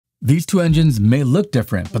These two engines may look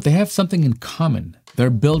different, but they have something in common.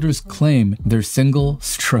 Their builders claim they're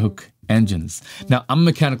single-stroke engines. Now, I'm a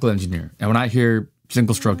mechanical engineer, and when I hear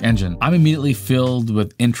single-stroke engine, I'm immediately filled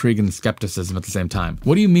with intrigue and skepticism at the same time.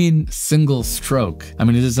 What do you mean single-stroke? I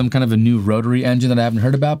mean, is this some kind of a new rotary engine that I haven't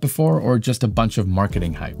heard about before, or just a bunch of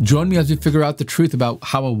marketing hype? Join me as we figure out the truth about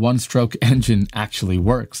how a one-stroke engine actually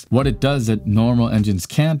works, what it does that normal engines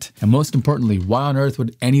can't, and most importantly, why on earth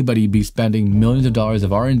would anybody be spending millions of dollars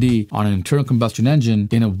of R&D on an internal combustion engine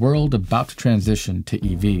in a world about to transition to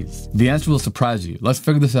EVs? The answer will surprise you. Let's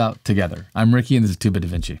figure this out together. I'm Ricky, and this is 2-Bit Da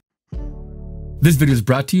Vinci. This video is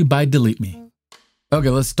brought to you by Delete Me. Okay,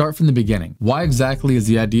 let's start from the beginning. Why exactly is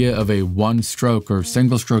the idea of a one-stroke or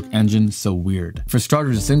single-stroke engine so weird? For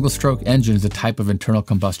starters, a single-stroke engine is a type of internal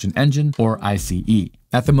combustion engine, or ICE.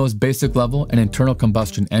 At the most basic level, an internal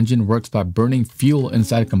combustion engine works by burning fuel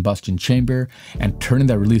inside a combustion chamber and turning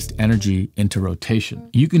that released energy into rotation.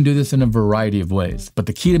 You can do this in a variety of ways, but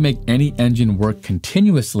the key to make any engine work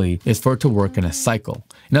continuously is for it to work in a cycle.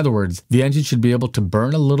 In other words, the engine should be able to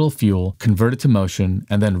burn a little fuel, convert it to motion,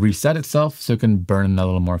 and then reset itself so it can burn a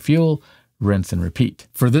little more fuel, rinse and repeat.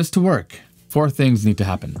 For this to work, 4 things need to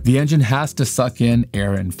happen. The engine has to suck in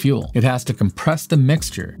air and fuel. It has to compress the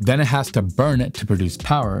mixture. Then it has to burn it to produce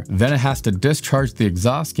power. Then it has to discharge the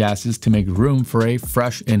exhaust gases to make room for a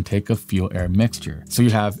fresh intake of fuel-air mixture. So you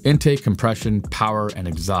have intake, compression, power, and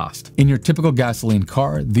exhaust. In your typical gasoline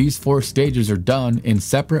car, these 4 stages are done in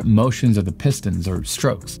separate motions of the pistons, or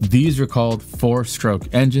strokes. These are called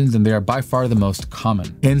 4-stroke engines, and they are by far the most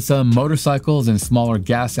common. In some motorcycles and smaller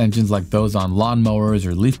gas engines like those on lawnmowers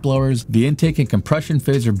or leaf blowers, the intake and compression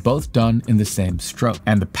phase are both done in the same stroke,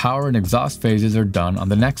 and the power and exhaust phases are done on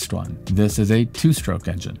the next one. This is a 2-stroke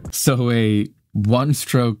engine. So a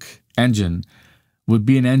 1-stroke engine would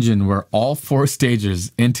be an engine where all 4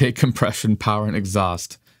 stages, intake, compression, power, and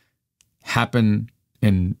exhaust, happen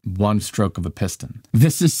in 1 stroke of a piston.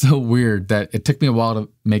 This is so weird that it took me a while to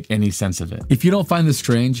make any sense of it. If you don't find this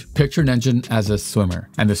strange, picture an engine as a swimmer,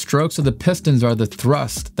 and the strokes of the pistons are the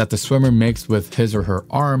thrust that the swimmer makes with his or her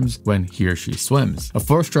arms when he or she swims. A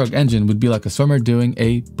 4-stroke engine would be like a swimmer doing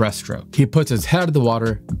a breaststroke. He puts his head out of the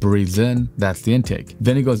water, breathes in, that's the intake.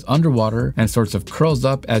 Then he goes underwater and sorts of curls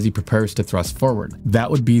up as he prepares to thrust forward. That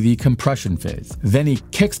would be the compression phase. Then he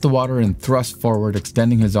kicks the water and thrusts forward,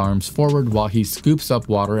 extending his arms forward while he scoops up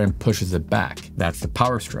water and pushes it back. That's the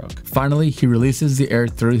power stroke. Finally, he releases the air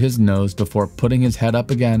through his nose before putting his head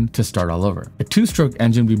up again to start all over. A 2-stroke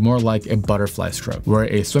engine would be more like a butterfly stroke, where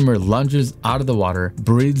a swimmer lunges out of the water,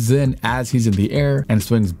 breathes in as he's in the air, and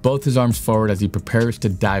swings both his arms forward as he prepares to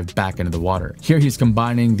dive back into the water. Here he's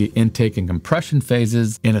combining the intake and compression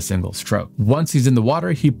phases in a single stroke. Once he's in the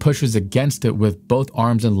water, he pushes against it with both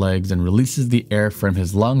arms and legs and releases the air from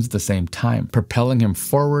his lungs at the same time, propelling him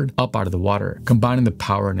forward up out of the water, combining the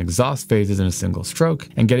power and exhaust phases in a single stroke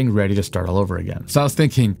and getting ready to start all over again. So I was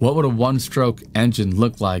thinking, what would a 1-stroke engine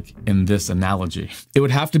look like in this analogy? It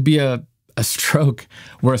would have to be a stroke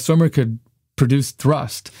where a swimmer could produce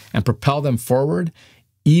thrust and propel them forward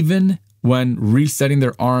even when resetting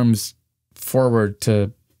their arms forward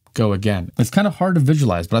to go again. It's kind of hard to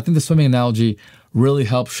visualize, but I think the swimming analogy really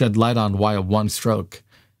helps shed light on why a 1-stroke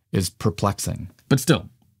is perplexing. But still,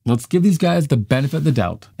 let's give these guys the benefit of the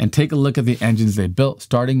doubt and take a look at the engines they built,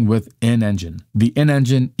 starting with INNengine, the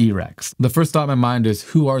INNengine eREX. The first thought in my mind is,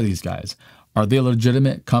 who are these guys? Are they a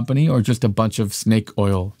legitimate company or just a bunch of snake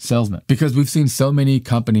oil salesmen? Because we've seen so many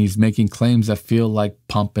companies making claims that feel like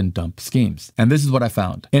pump and dump schemes. And this is what I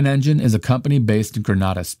found. INNengine is a company based in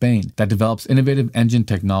Granada, Spain, that develops innovative engine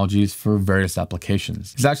technologies for various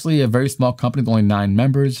applications. It's actually a very small company with only 9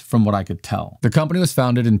 members from what I could tell. The company was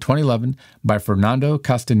founded in 2011 by Fernando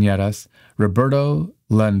Castañeras, Roberto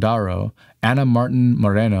Landaro, Ana Martin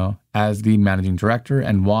Moreno as the managing director,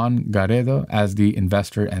 and Juan Garrido as the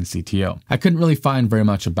investor and CTO. I couldn't really find very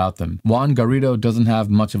much about them. Juan Garrido doesn't have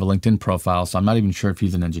much of a LinkedIn profile, so I'm not even sure if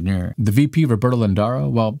he's an engineer. The VP, Roberto Landaro,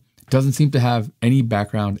 well, doesn't seem to have any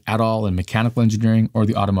background at all in mechanical engineering or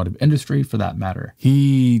the automotive industry for that matter.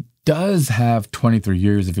 He does have 23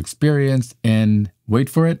 years of experience in, wait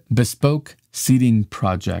for it, bespoke seating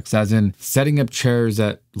projects, as in setting up chairs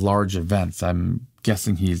at large events. I'm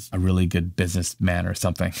guessing he's a really good businessman or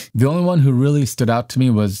something. The only one who really stood out to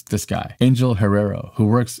me was this guy, Angel Herrero, who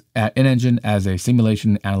works at INNengine as a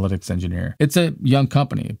simulation analytics engineer. It's a young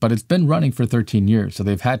company, but it's been running for 13 years, so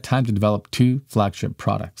they've had time to develop 2 flagship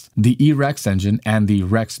products, the eREX engine and the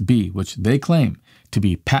REX-B, which they claim to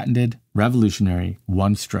be patented, revolutionary,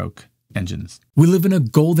 1-stroke engines. We live in a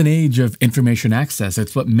golden age of information access.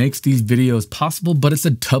 It's what makes these videos possible, but it's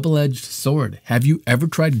a double-edged sword. Have you ever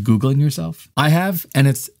tried Googling yourself? I have, and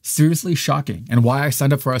it's seriously shocking, and why I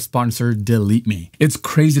signed up for our sponsor, Delete Me. It's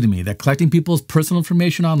crazy to me that collecting people's personal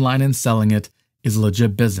information online and selling it is a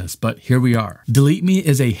legit business, but here we are. Delete Me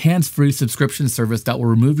is a hands-free subscription service that will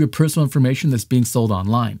remove your personal information that's being sold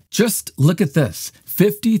online. Just look at this.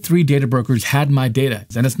 53 data brokers had my data,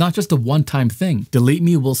 and it's not just a one-time thing. Delete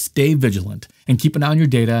Me will stay vigilant and keep an eye on your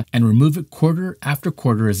data and remove it quarter after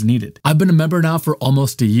quarter as needed. I've been a member now for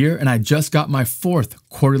almost a year, and I just got my 4th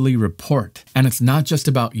quarterly report. And it's not just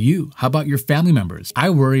about you. How about your family members? I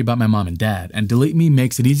worry about my mom and dad, and Delete Me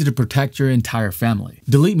makes it easy to protect your entire family.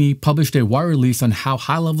 Delete Me published a wire release on how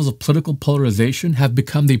high levels of political polarization have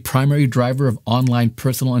become the primary driver of online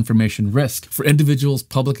personal information risk for individuals,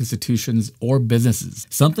 public institutions, or businesses.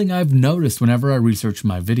 Something I've noticed whenever I research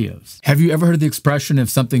my videos. Have you ever heard the expression, if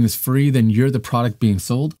something is free, then you're the product being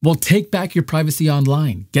sold? Well, take back your privacy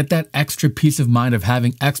online. Get that extra peace of mind of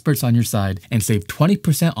having experts on your side and save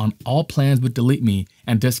 20% on all plans with Delete Me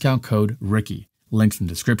and discount code Ricky. Links in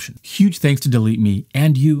the description. Huge thanks to Delete Me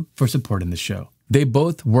and you for supporting the show. They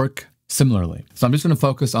both work similarly. So I'm just going to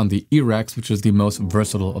focus on the eREX, which is the most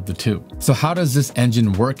versatile of the two. So how does this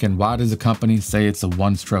engine work, and why does the company say it's a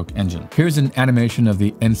one-stroke engine? Here's an animation of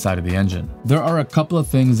the inside of the engine. There are a couple of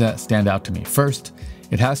things that stand out to me. First,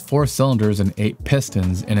 it has 4 cylinders and 8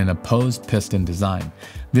 pistons in an opposed piston design.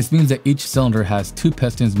 This means that each cylinder has 2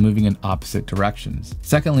 pistons moving in opposite directions.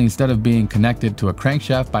 Secondly, instead of being connected to a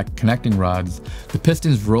crankshaft by connecting rods, the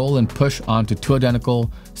pistons roll and push onto 2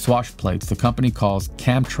 identical swash plates the company calls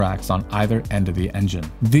cam tracks on either end of the engine.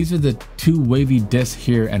 These are the 2 wavy discs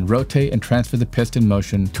here and rotate and transfer the piston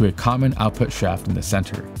motion to a common output shaft in the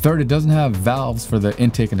center. Third, it doesn't have valves for the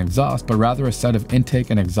intake and exhaust, but rather a set of intake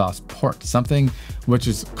and exhaust ports, something which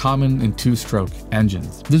is common in 2-stroke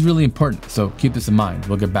engines. This is really important, so keep this in mind.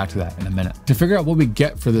 We'll get back to that in a minute. To figure out what we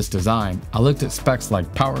get for this design, I looked at specs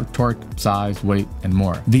like power, torque, size, weight, and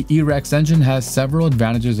more. The eREX engine has several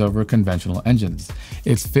advantages over conventional engines.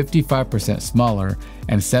 It's 55% smaller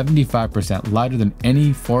and 75% lighter than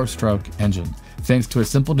any 4-stroke engine, thanks to a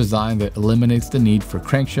simple design that eliminates the need for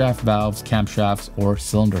crankshaft valves, camshafts, or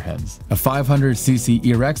cylinder heads. A 500cc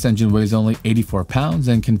eREX engine weighs only 84 pounds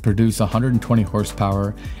and can produce 120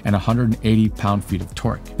 horsepower and 180 pound-feet of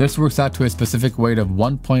torque. This works out to a specific weight of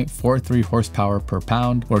 1.43 horsepower per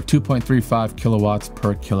pound or 2.35 kilowatts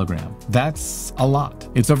per kilogram. That's a lot.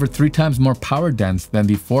 It's over 3 times more power dense than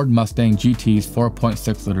the Ford Mustang GT's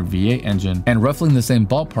 4.6-liter V8 engine and roughly in the same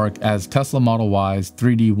ballpark as Tesla Model Y's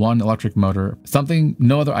 3D1 electric motor, something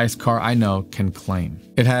no other ICE car I know can claim.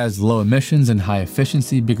 It has low emissions and high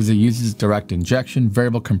efficiency because it uses direct injection,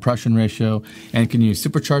 variable compression ratio, and can use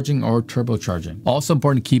supercharging or turbocharging. Also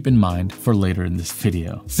important to keep in mind for later in this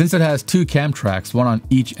video. Since it has 2 cam tracks, one on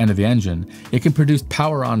each end of the engine, it can produce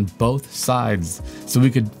power on both sides. So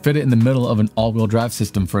we could fit it in the middle of an all-wheel drive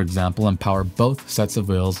system, for example, and power both sets of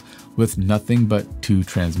wheels with nothing but 2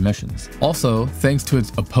 transmissions. Also, thanks to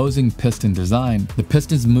its opposing piston design, the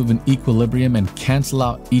pistons move in equilibrium and cancel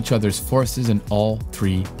out each other's forces in all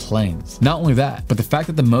 3 planes. Not only that, but the fact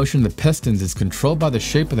that the motion of the pistons is controlled by the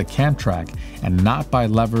shape of the cam track and not by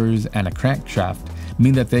levers and a crankshaft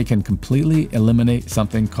mean that they can completely eliminate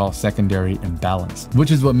something called secondary imbalance, which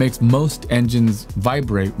is what makes most engines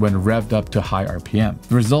vibrate when revved up to high RPM.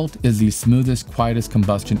 The result is the smoothest, quietest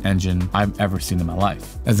combustion engine I've ever seen in my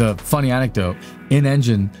life. As a funny anecdote,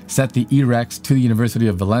 INNengine sent the eREX to the University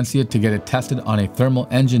of Valencia to get it tested on a thermal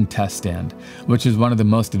engine test stand, which is one of the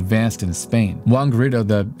most advanced in Spain. Juan Garrido,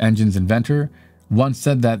 the engine's inventor, once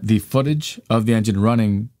said that the footage of the engine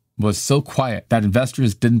running was so quiet that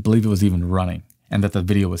investors didn't believe it was even running, and that the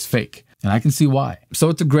video was fake. And I can see why. So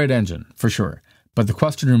it's a great engine, for sure. But the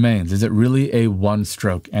question remains, is it really a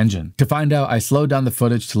one-stroke engine? To find out, I slowed down the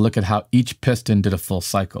footage to look at how each piston did a full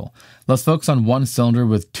cycle. Let's focus on one cylinder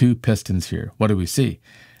with 2 pistons here. What do we see?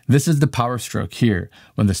 This is the power stroke here,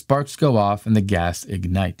 when the sparks go off and the gas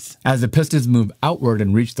ignites. As the pistons move outward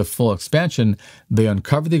and reach the full expansion, they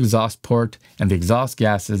uncover the exhaust port and the exhaust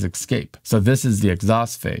gases escape. So this is the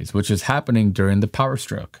exhaust phase, which is happening during the power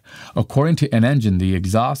stroke. According to INNengine, the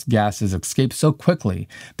exhaust gases escape so quickly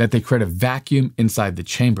that they create a vacuum inside the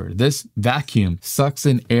chamber. This vacuum sucks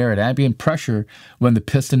in air at ambient pressure when the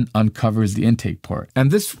piston uncovers the intake port.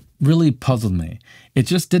 And this really puzzled me. It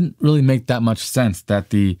just didn't really make that much sense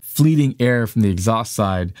that the fleeting air from the exhaust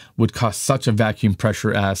side would cause such a vacuum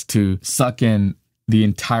pressure as to suck in the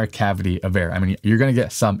entire cavity of air. I mean, you're going to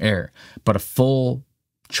get some air, but a full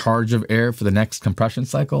charge of air for the next compression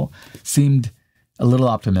cycle seemed a little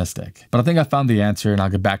optimistic, but I think I found the answer and I'll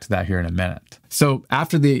get back to that here in a minute. So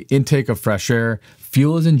after the intake of fresh air,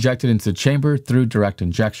 fuel is injected into the chamber through direct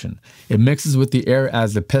injection. It mixes with the air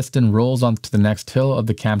as the piston rolls onto the next hill of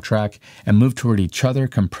the cam track and move toward each other,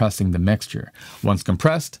 compressing the mixture. Once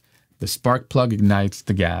compressed, the spark plug ignites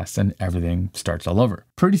the gas and everything starts all over.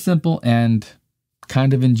 Pretty simple and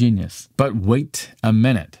kind of ingenious. But wait a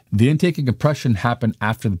minute. The intake and compression happen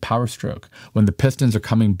after the power stroke, when the pistons are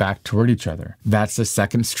coming back toward each other. That's the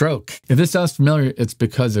second stroke. If this sounds familiar, it's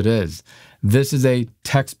because it is. This is a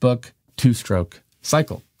textbook two-stroke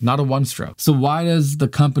cycle, not a one-stroke. So why does the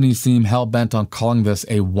company seem hell-bent on calling this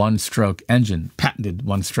a one-stroke engine, patented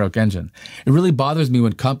one-stroke engine? It really bothers me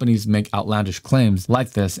when companies make outlandish claims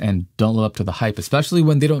like this and don't live up to the hype, especially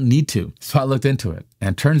when they don't need to. So I looked into it,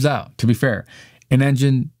 and it turns out, to be fair,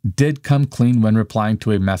 INNengine did come clean when replying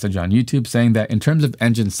to a message on YouTube saying that in terms of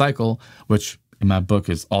engine cycle, which in my book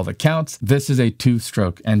is all that counts, this is a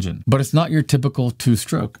two-stroke engine. But it's not your typical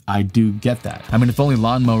two-stroke. I do get that. I mean, if only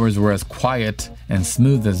lawnmowers were as quiet and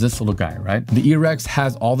smooth as this little guy, right? The eREX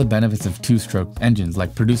has all the benefits of two-stroke engines,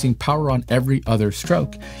 like producing power on every other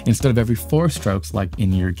stroke instead of every 4 strokes like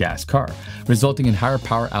in your gas car, resulting in higher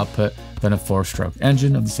power output than a 4-stroke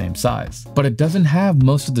engine of the same size. But it doesn't have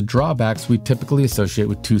most of the drawbacks we typically associate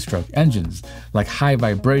with two-stroke engines, like high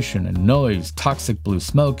vibration and noise, toxic blue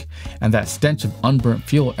smoke, and that stench of unburnt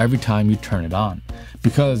fuel every time you turn it on.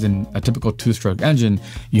 Because in a typical two-stroke engine,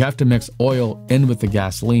 you have to mix oil in with the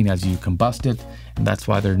gasoline as you combust it, and that's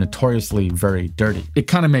why they're notoriously very dirty. It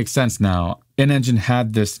kind of makes sense now. INNengine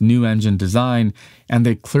had this new engine design, and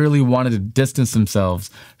they clearly wanted to distance themselves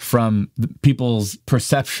from people's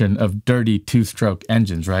perception of dirty two-stroke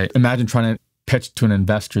engines, right? Imagine trying to pitch to an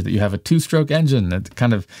investor that you have a two-stroke engine. That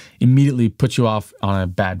kind of immediately puts you off on a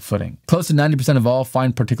bad footing. Close to 90% of all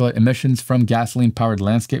fine particulate emissions from gasoline-powered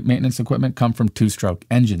landscape maintenance equipment come from two-stroke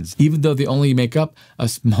engines, even though they only make up a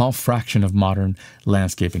small fraction of modern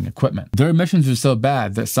landscaping equipment. Their emissions are so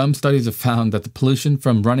bad that some studies have found that the pollution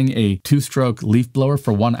from running a two-stroke leaf blower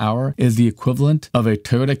for 1 hour is the equivalent of a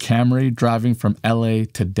Toyota Camry driving from LA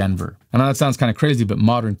to Denver. I know that sounds kind of crazy, but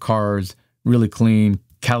modern cars, really clean,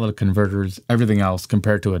 catalytic converters, everything else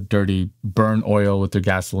compared to a dirty burn oil with their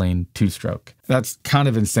gasoline two-stroke. That's kind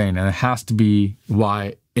of insane, and it has to be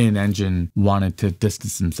why INNengine wanted to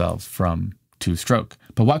distance themselves from two-stroke.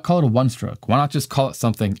 But why call it a one-stroke? Why not just call it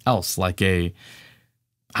something else, like a,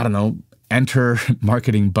 I don't know, enter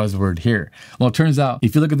marketing buzzword here? Well, it turns out,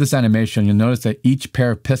 if you look at this animation, you'll notice that each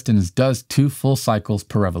pair of pistons does 2 full cycles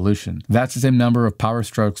per revolution. That's the same number of power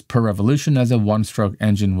strokes per revolution as a one-stroke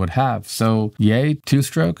engine would have. So, yay,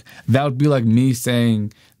 two-stroke? That would be like me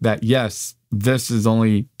saying that, yes, this is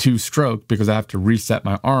only two-stroke because I have to reset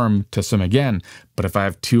my arm to swim again. But if I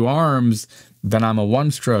have 2 arms, then I'm a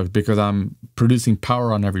one-stroke because I'm producing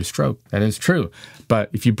power on every stroke. That is true.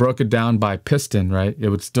 But if you broke it down by piston, right, it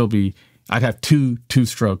would still be, I'd have 2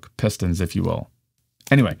 two-stroke pistons, if you will.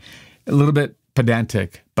 Anyway, a little bit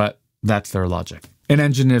pedantic, but that's their logic.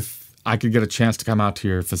 INNengine, if I could get a chance to come out to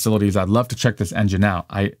your facilities, I'd love to check this engine out.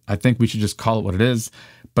 I think we should just call it what it is,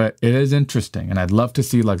 but it is interesting, and I'd love to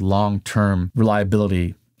see like long-term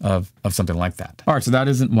reliability of something like that. All right, so that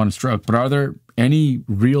isn't one stroke, but are there any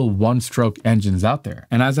real one-stroke engines out there?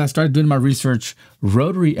 And as I started doing my research,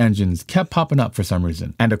 rotary engines kept popping up for some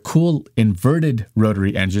reason. And a cool inverted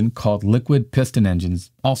rotary engine called liquid piston engines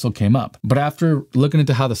also came up. But after looking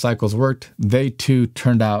into how the cycles worked, they too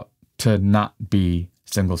turned out to not be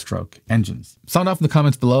single-stroke engines. Sound off in the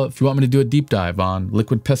comments below if you want me to do a deep dive on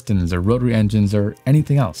liquid pistons or rotary engines or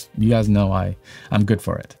anything else. You guys know I'm good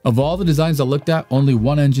for it. Of all the designs I looked at, only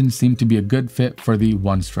one engine seemed to be a good fit for the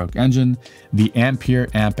one-stroke engine, the Ampere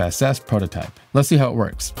AMP-SS prototype. Let's see how it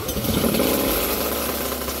works.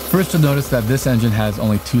 First, you'll notice that this engine has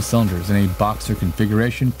only 2 cylinders in a boxer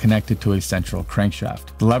configuration connected to a central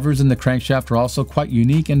crankshaft. The levers in the crankshaft are also quite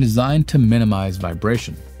unique and designed to minimize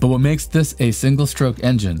vibration. But what makes this a single-stroke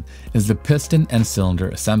engine is the piston and cylinder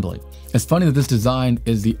assembly. It's funny that this design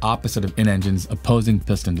is the opposite of INNengine's opposing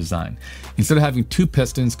piston design. Instead of having 2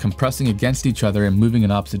 pistons compressing against each other and moving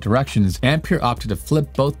in opposite directions, Ampere opted to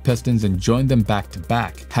flip both pistons and join them back to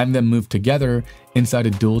back, having them move together inside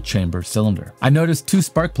a dual chamber cylinder. I noticed 2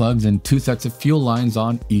 spark plugs and 2 sets of fuel lines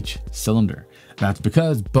on each cylinder. That's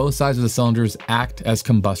because both sides of the cylinders act as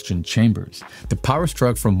combustion chambers. The power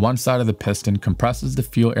stroke from one side of the piston compresses the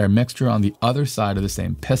fuel-air mixture on the other side of the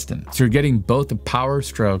same piston. So you're getting both a power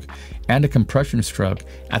stroke and a compression stroke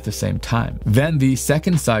at the same time. Then the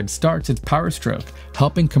second side starts its power stroke,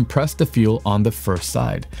 helping compress the fuel on the first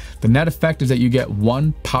side. The net effect is that you get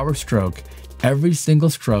 1 power stroke every single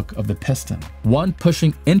stroke of the piston. One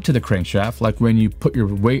pushing into the crankshaft, like when you put your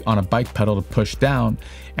weight on a bike pedal to push down,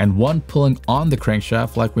 and one pulling on the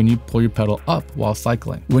crankshaft, like when you pull your pedal up while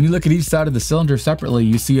cycling. When you look at each side of the cylinder separately,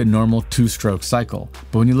 you see a normal 2-stroke cycle.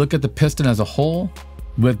 But when you look at the piston as a whole,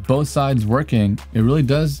 with both sides working, it really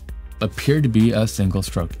does appear to be a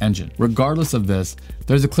single-stroke engine. Regardless of this,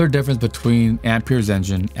 there's a clear difference between Ampere's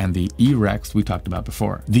engine and the eREX we talked about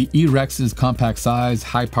before. The eREX's compact size,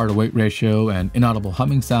 high power-to-weight ratio, and inaudible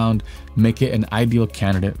humming sound make it an ideal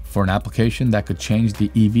candidate for an application that could change the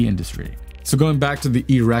EV industry. So going back to the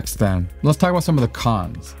eREX then, let's talk about some of the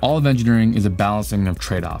cons. All of engineering is a balancing of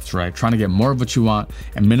trade-offs, right? Trying to get more of what you want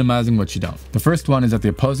and minimizing what you don't. The first one is that the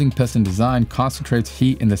opposing piston design concentrates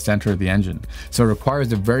heat in the center of the engine, so it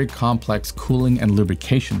requires a very complex cooling and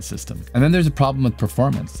lubrication system. And then there's a problem with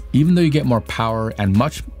performance. Even though you get more power and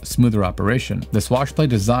much smoother operation, the swash plate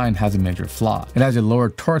design has a major flaw. It has a lower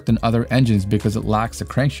torque than other engines because it lacks a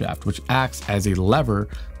crankshaft, which acts as a lever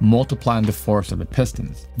multiplying the force of the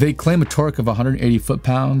pistons. They claim a torque of 180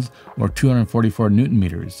 foot-pounds or 244 newton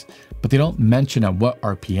meters, but they don't mention at what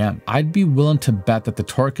RPM. I'd be willing to bet that the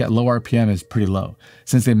torque at low RPM is pretty low,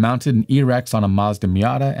 since they mounted an eREX on a Mazda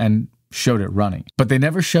Miata and showed it running. But they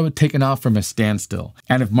never show it taking off from a standstill.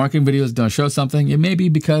 And if marketing videos don't show something, it may be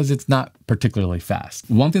because it's not particularly fast.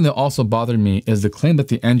 One thing that also bothered me is the claim that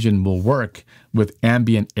the engine will work with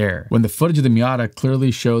ambient air, when the footage of the Miata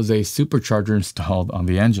clearly shows a supercharger installed on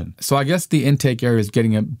the engine. So I guess the intake air is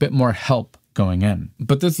getting a bit more help going in.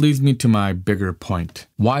 But this leads me to my bigger point.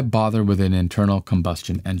 Why bother with an internal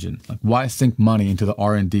combustion engine? Like, why sink money into the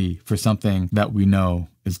R&D for something that we know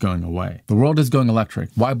is going away? The world is going electric.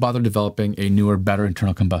 Why bother developing a newer, better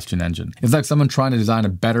internal combustion engine? It's like someone trying to design a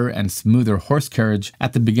better and smoother horse carriage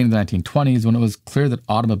at the beginning of the 1920s when it was clear that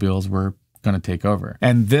automobiles were going to take over.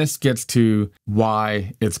 And this gets to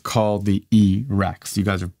why it's called the eREX. You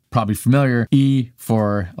guys are probably familiar. E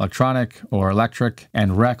for electronic or electric,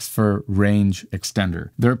 and REX for range extender.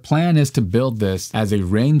 Their plan is to build this as a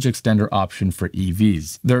range extender option for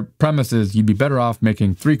EVs. Their premise is you'd be better off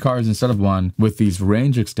making 3 cars instead of 1 with these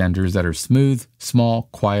range extenders that are smooth, small,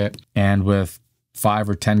 quiet, and with 5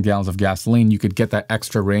 or 10 gallons of gasoline, you could get that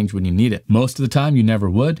extra range when you need it. Most of the time, you never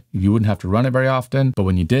would. You wouldn't have to run it very often, but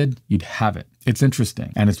when you did, you'd have it. It's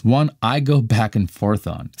interesting, and it's one I go back and forth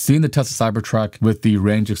on. Seeing the Tesla Cybertruck with the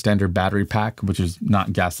range extender battery pack, which is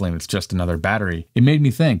not gasoline, it's just another battery, it made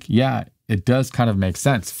me think, yeah, it does kind of make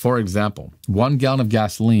sense. For example, 1 gallon of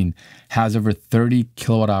gasoline has over 30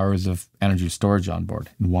 kilowatt hours of energy storage on board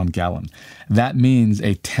in 1 gallon. That means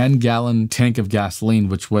a 10-gallon tank of gasoline,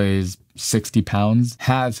 which weighs 60 pounds,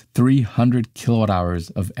 has 300 kilowatt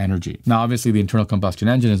hours of energy. Now, obviously, the internal combustion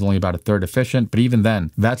engine is only about 1/3 efficient, but even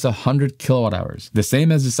then, that's 100 kilowatt hours. The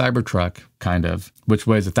same as the Cybertruck, kind of, which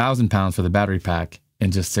weighs 1,000 pounds for the battery pack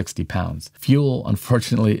in just 60 pounds. Fuel,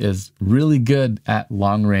 unfortunately, is really good at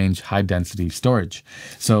long-range, high-density storage.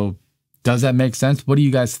 So does that make sense? What do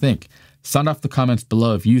you guys think? Sound off the comments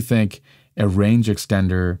below if you think a range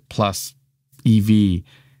extender plus EV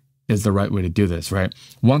is the right way to do this, right?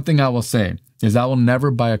 One thing I will say is I will never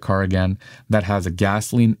buy a car again that has a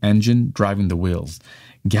gasoline engine driving the wheels.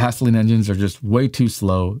 Gasoline engines are just way too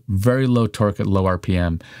slow, very low torque at low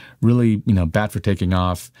RPM, really, bad for taking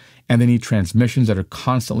off. And they need transmissions that are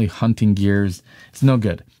constantly hunting gears. It's no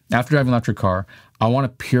good. After driving an electric car, I want a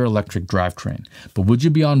pure electric drivetrain. But would you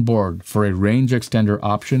be on board for a range extender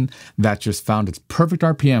option that just found its perfect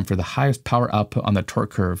RPM for the highest power output on the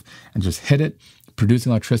torque curve and just hit it,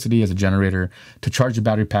 producing electricity as a generator to charge the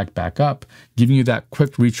battery pack back up, giving you that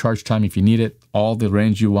quick recharge time if you need it, all the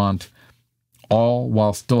range you want, all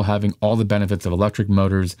while still having all the benefits of electric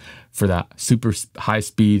motors for that super high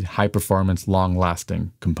speed, high performance, long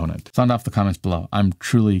lasting component? Sound off the comments below. I'm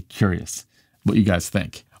truly curious what you guys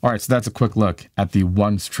think. All right, so that's a quick look at the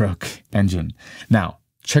 1-stroke engine. Now,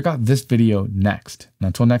 check out this video next. And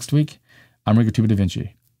until next week, I'm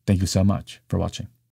Vinci. Thank you so much for watching.